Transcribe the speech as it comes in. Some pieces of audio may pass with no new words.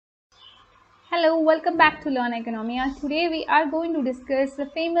Hello, welcome back to Learn Oikonomia. Today we are going to discuss the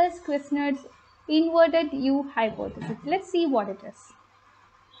famous Kuznets inverted U hypothesis. Let's see what it is.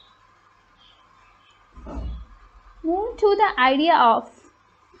 Move to the idea of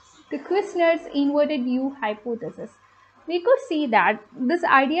the Kuznets inverted U hypothesis. We could see that this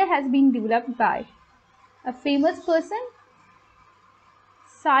idea has been developed by a famous person,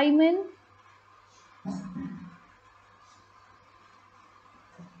 Simon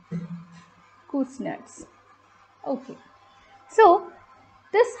Kuznets. Okay, so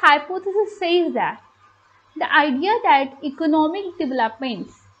this hypothesis says that the idea that economic development,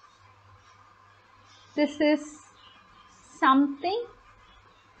 this is something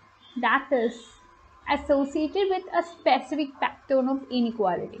that is associated with a specific pattern of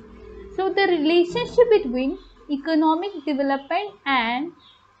inequality. So the relationship between economic development and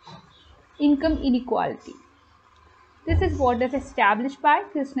income inequality. This is what is established by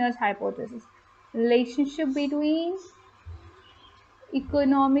Kuznets' hypothesis. Relationship between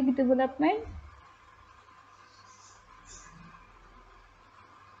economic development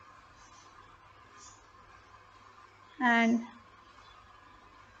and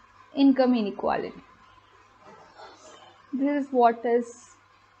income inequality. This is what is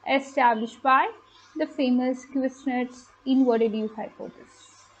established by the famous Kuznets inverted U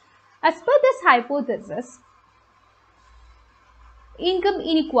hypothesis. As per this hypothesis, income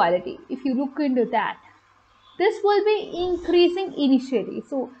inequality, if you look into that, this will be increasing initially.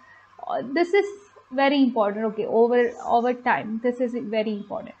 So this is very important. Okay, over time, this is very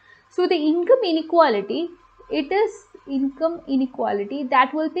important. So the income inequality, it is income inequality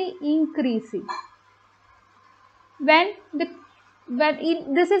that will be increasing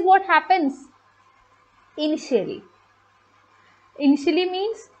this is what happens initially. Initially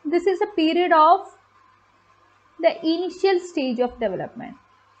means this is a period of the initial stage of development.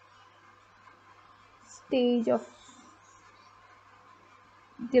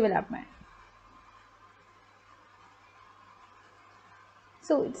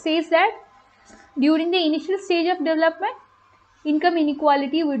 So it says that during the initial stage of development, income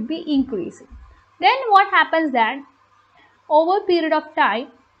inequality would be increasing. Then what happens that over a period of time,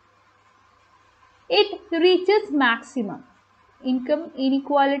 it reaches maximum. Income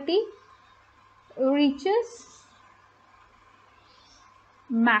inequality reaches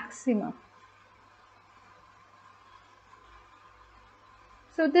maximum.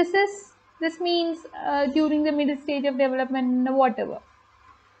 So this means during the middle stage of development, whatever.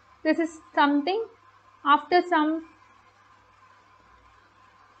 This is something after some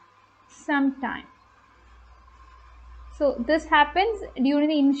time. So this happens during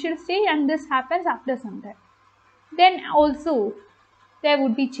the initial stage and this happens after some time. Then also there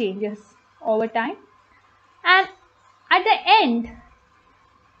would be changes over time, and at the end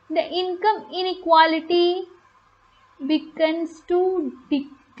the income inequality begins to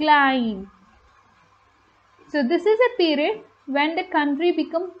decline. So this is a period when the country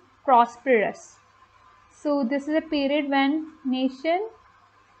becomes prosperous. So this is a period when nation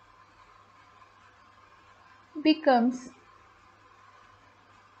becomes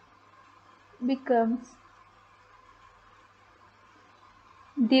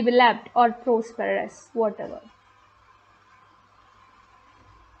developed or prosperous, whatever.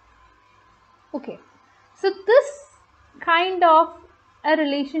 Okay, so this kind of a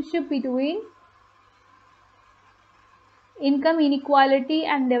relationship between income inequality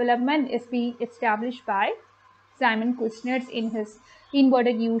and development is being established by Simon Kuznets in his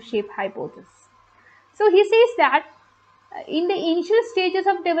inverted U-shaped hypothesis. So he says that in the initial stages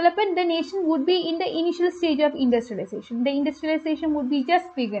of development, the nation would be in the initial stage of industrialization. The industrialization would be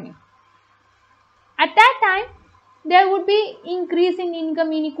just beginning. At that time, there would be increase in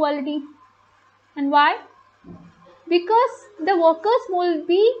income inequality. And why? Because the workers will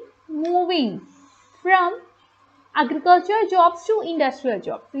be moving from agricultural jobs to industrial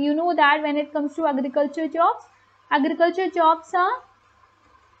jobs. So you know that when it comes to agriculture jobs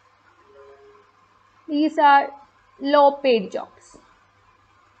these are low paid jobs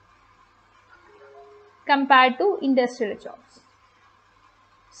compared to industrial jobs.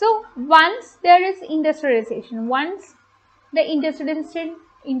 So once there is industrialization, once the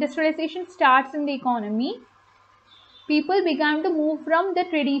industrialization starts in the economy, people began to move from the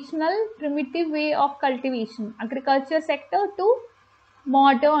traditional primitive way of cultivation, agriculture sector, to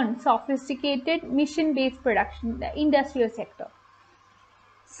modern, sophisticated, mission-based production, the industrial sector.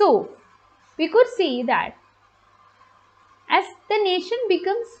 So we could see that as the nation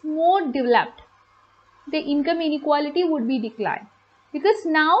becomes more developed, the income inequality would be declined. Because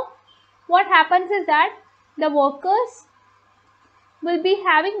now what happens is that the workers will be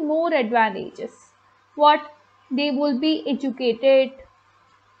having more advantages. What? They will be educated,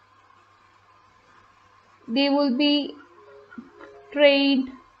 they will be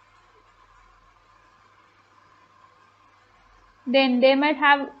trained, then they might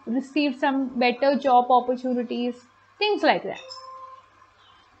have received some better job opportunities, things like that.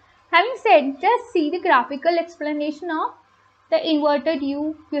 Having said, just see the graphical explanation of the inverted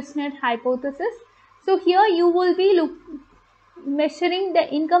U Kuznets hypothesis. So here you will be measuring the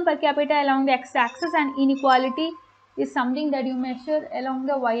income per capita along the x-axis, and inequality is something that you measure along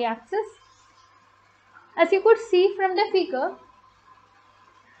the y-axis. As you could see from the figure,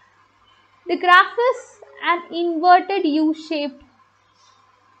 the graph is an inverted U-shaped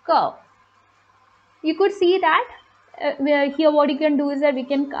curve. You could see that here what you can do is that we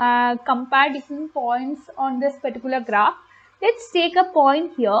can compare different points on this particular graph. Let's take a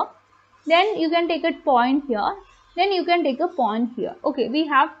point here, then you can take a point here, then you can take a point here. Okay, we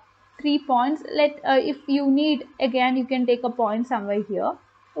have 3 points. If you need, again you can take a point somewhere here.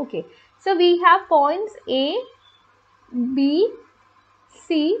 Okay, so we have points A, B,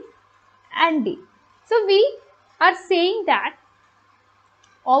 C and D. So we are saying that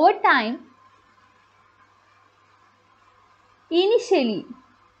over time, initially,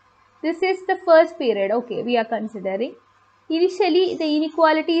 this is the first period, okay, we are considering. Initially, the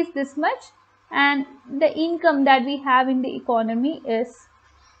inequality is this much and the income that we have in the economy is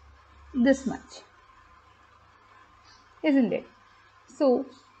this much, isn't it? So,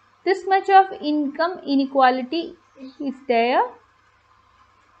 this much of income inequality is there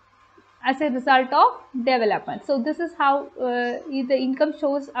as a result of development. So, this is how the income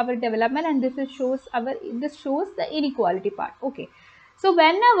shows our development, and this shows the inequality part. Okay. So,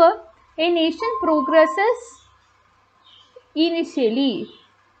 whenever a nation progresses initially,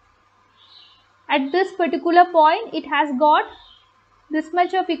 at this particular point, it has got this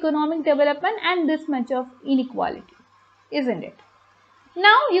much of economic development and this much of inequality, isn't it?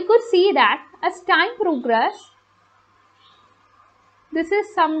 Now, you could see that as time progresses, this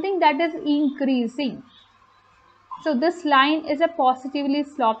is something that is increasing. So, this line is a positively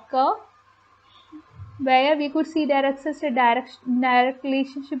sloped curve, where we could see there exists a direct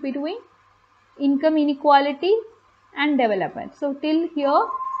relationship between income inequality and development. So, till here,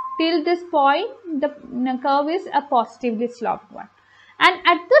 till this point, the curve is a positively sloped one. And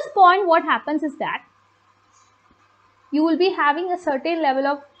at this point, what happens is that you will be having a certain level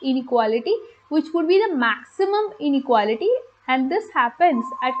of inequality, which would be the maximum inequality, and this happens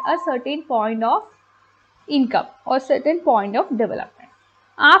at a certain point of income or certain point of development.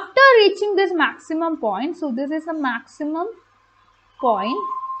 After reaching this maximum point, so this is a maximum point.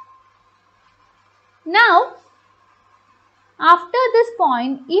 Now, after this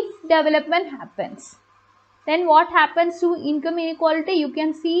point, if development happens, then what happens to income inequality? You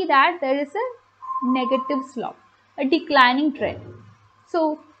can see that there is a negative slope, a declining trend.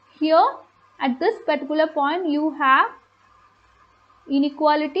 So, here at this particular point, you have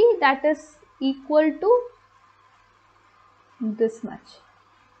inequality that is equal to this much,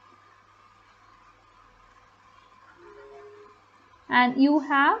 and you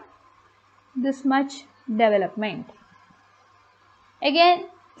have this much development. Again,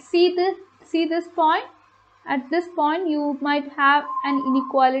 see this point. At this point, you might have an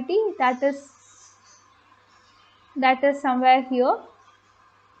inequality that is somewhere here.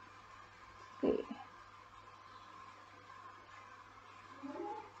 Okay.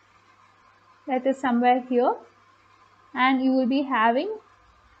 That is somewhere here, and you will be having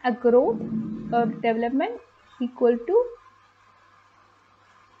a growth or development equal to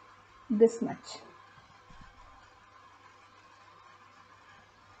this much.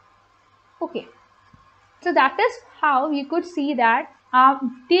 Okay, so that is how we could see that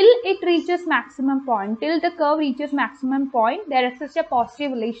till it reaches maximum point, till the curve reaches maximum point, there exists a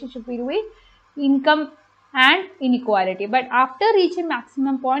positive relationship between income and inequality. But after reaching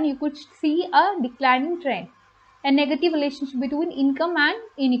maximum point, you could see a declining trend, a negative relationship between income and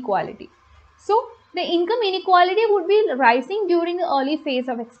inequality. So, the income inequality would be rising during the early phase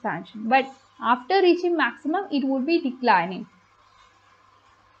of expansion, but after reaching maximum, it would be declining.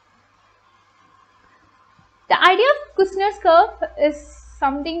 The idea of Kuznets curve is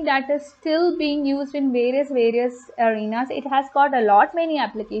something that is still being used in various arenas. It has got many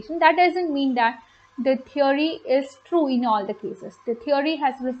applications. That doesn't mean that the theory is true in all the cases. The theory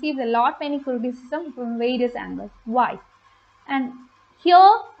has received many criticism from various angles. Why? And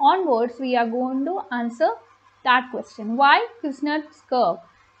here onwards, we are going to answer that question. Why Kuznets curve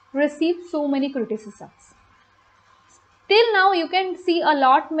received so many criticisms? Till now, you can see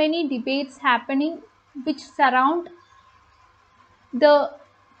many debates happening which surround the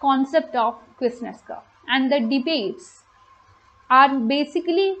concept of Kuznets curve, and the debates are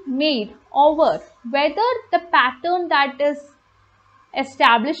basically made over whether the pattern that is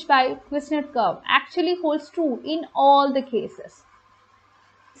established by Kuznets curve actually holds true in all the cases.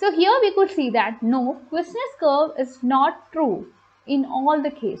 So here we could see that no, Kuznets curve is not true in all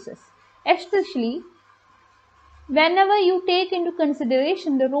the cases, especially whenever you take into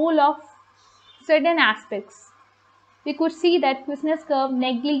consideration the role of certain aspects. We could see that Kuznets curve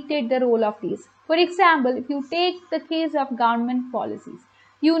neglected the role of these. For example, if you take the case of government policies,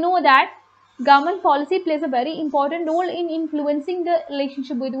 you know that government policy plays a very important role in influencing the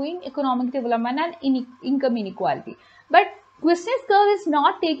relationship between economic development and income inequality. But Kuznets curve is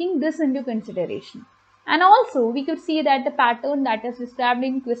not taking this into consideration. And also, we could see that the pattern that is described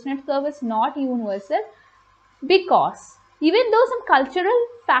in Kuznets curve is not universal, because even though some cultural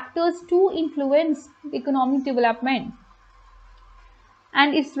factors too influence economic development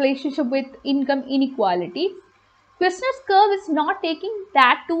and its relationship with income inequality, Kuznets curve is not taking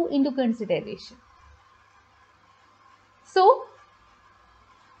that too into consideration. So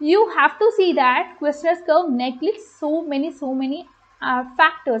you have to see that Kuznets curve neglects so many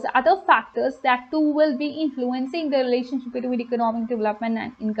factors, other factors that too will be influencing the relationship between economic development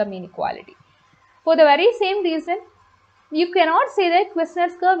and income inequality. For the very same reason, you cannot say that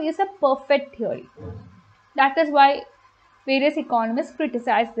Kuznets curve is a perfect theory. That is why various economists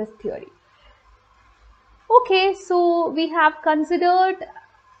criticize this theory. Okay, so we have considered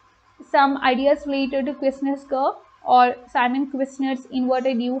some ideas related to Kuznets curve or Simon Kuznets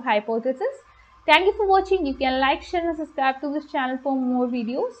inverted U hypothesis. Thank you for watching. You can like, share and subscribe to this channel for more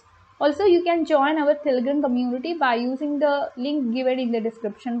videos. Also, you can join our Telegram community by using the link given in the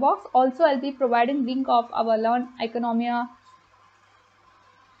description box. Also, I'll be providing link of our Learn Oikonomia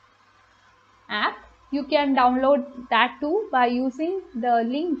app. You can download that too by using the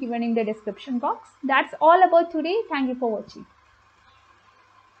link given in the description box. That's all about today. Thank you for watching.